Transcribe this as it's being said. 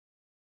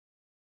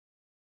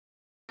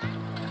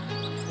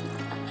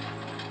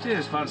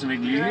Cheers, fancy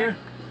meeting you here.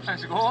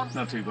 How's it going?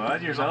 Not too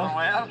bad, yourself?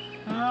 Well.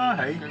 Ah,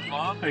 hey. Good man.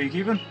 How are you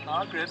keeping?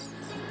 Ah, great.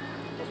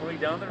 Go for a wee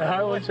down there?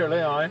 I would surely,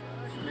 aye.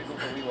 Should we go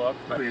for a wee walk?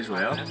 Maybe as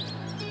well. They've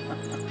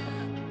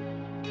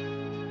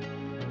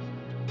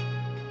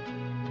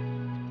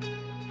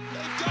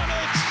done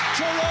it!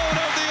 Tyrone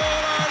are the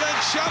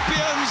All-Ireland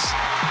champions!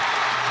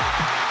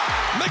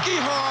 Mickey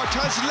Hart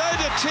has led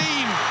a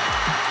team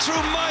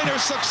through minor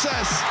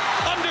success,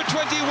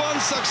 under-21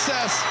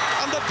 success,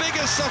 and the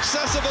biggest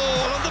success of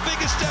all on the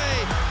biggest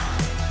day.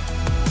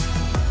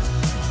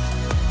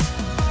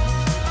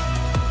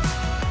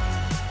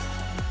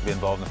 Be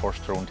involved in the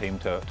first Tyrone team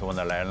to win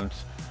the Ireland.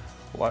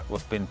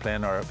 We've been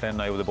playing now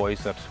with the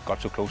boys that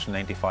got so close in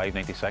 '95,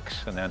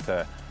 '96, and then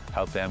to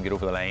help them get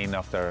over the line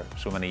after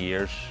so many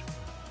years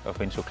of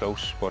being so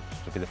close. But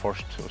to be the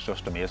first, it was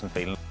just an amazing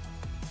feeling.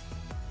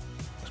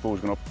 I suppose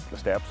going up the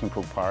steps in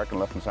Croke Park and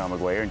lifting Sam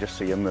Maguire and just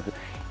seeing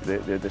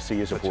the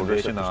sea of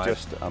supporters, it was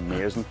just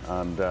amazing,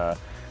 and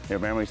they're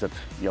memories that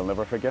you'll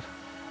never forget.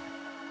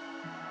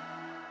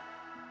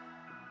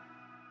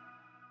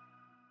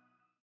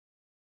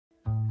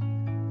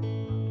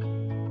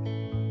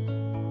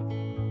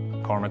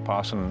 Cormac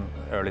passing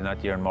early in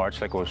that year in March,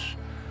 like, was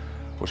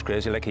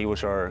crazy. Like, he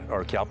was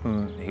our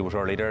captain, he was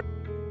our leader.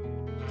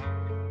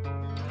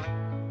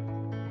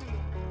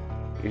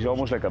 He's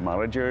almost like a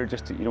manager,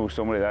 just, you know,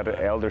 somebody, that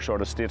elder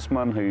sort of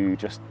statesman who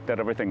just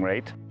did everything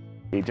right.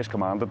 He just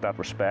commanded that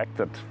respect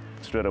that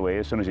straight away,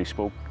 as soon as he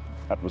spoke,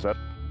 that was it.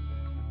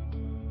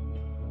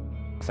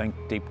 I think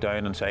deep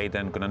down inside,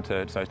 then going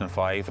into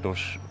 2005,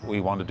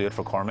 we wanted to do it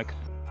for Cormac,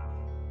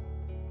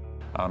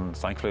 and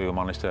thankfully we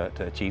managed to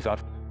achieve that.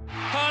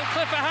 Paul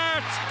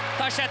Clifford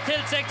tá sé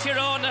tiltech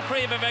Tyrone na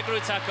chríomh bheith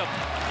grúteach up.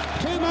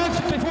 2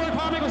 months before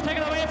Cormac was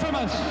taken away from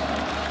us,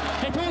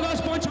 they told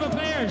us bunch of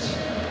players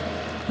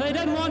that they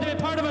didn't want to be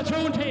part of a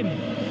Tyrone team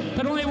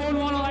that only won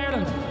one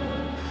All-Ireland.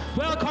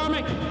 Well,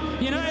 Cormac,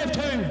 you now have 2.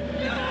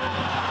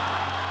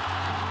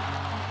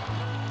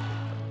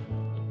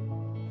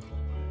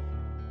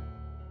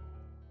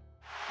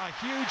 A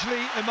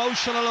hugely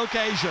emotional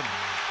occasion.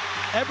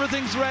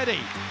 Everything's ready.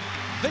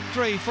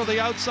 Victory for the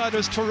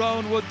outsiders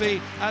Tyrone would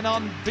be an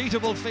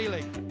unbeatable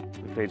feeling.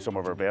 We played some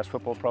of our best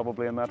football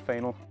probably in that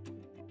final.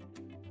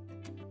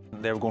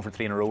 They were going for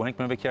 3 in a row, I think,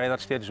 maybe carry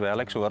that stage as well.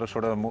 Like, so that was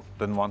sort of,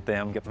 didn't want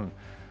them getting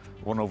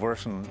one over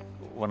us and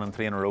winning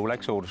 3 in a row.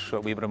 Like, so it was a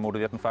wee bit of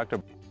motivating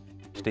factor.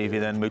 Stevie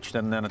then mooched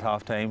in then at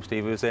half time.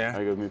 Stevie was there.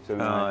 I got moved in.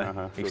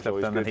 He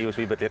slipped in, and he was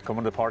a wee bit late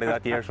coming to the party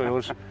that year, so he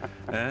was.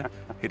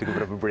 He took a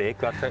bit of a break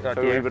that year.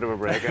 A wee bit of a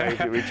break.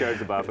 To recharge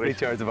the batteries.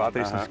 Recharge the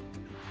batteries.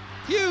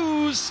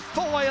 Hughes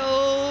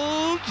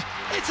foiled.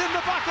 It's in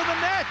the back of the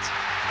net.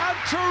 And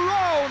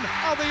Tyrone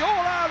are the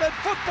All-Ireland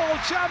football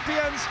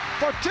champions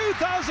for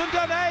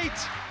 2008.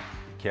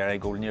 Kerry,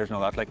 golden years and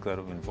all that, like,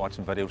 I've been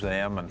watching videos of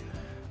them, and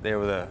they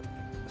were the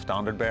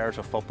standard bearers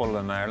of football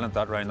in Ireland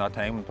around that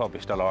time, and probably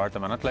still are at the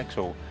minute, like,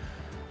 so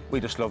we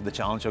just loved the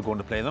challenge of going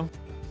to play them.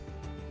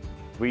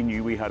 We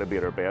knew we had to be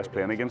at our best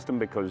playing against them,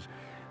 because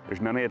there's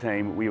many a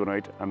time we went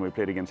out and we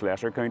played against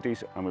lesser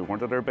counties and we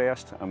weren't at our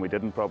best, and we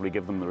didn't probably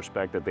give them the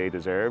respect that they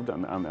deserved,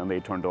 and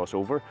they turned us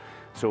over.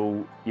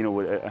 So, you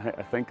know,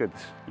 I think that,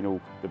 you know,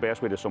 the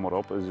best way to sum it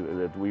up is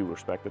that we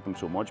respected them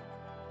so much.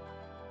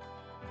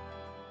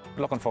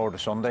 Looking forward to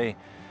Sunday,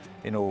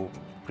 you know,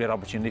 great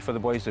opportunity for the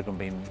boys that have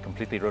been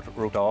completely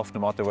wrote off, no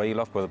matter where you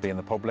look, whether it be in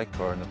the public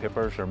or in the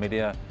papers or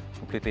media,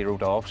 completely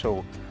wrote off.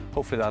 So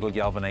hopefully that'll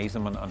galvanise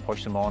them and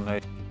push them on now.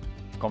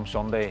 Come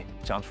Sunday,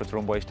 chance for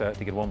Tyrone boys to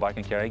get one back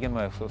in Kerry again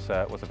with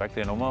a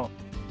victory in Omagh.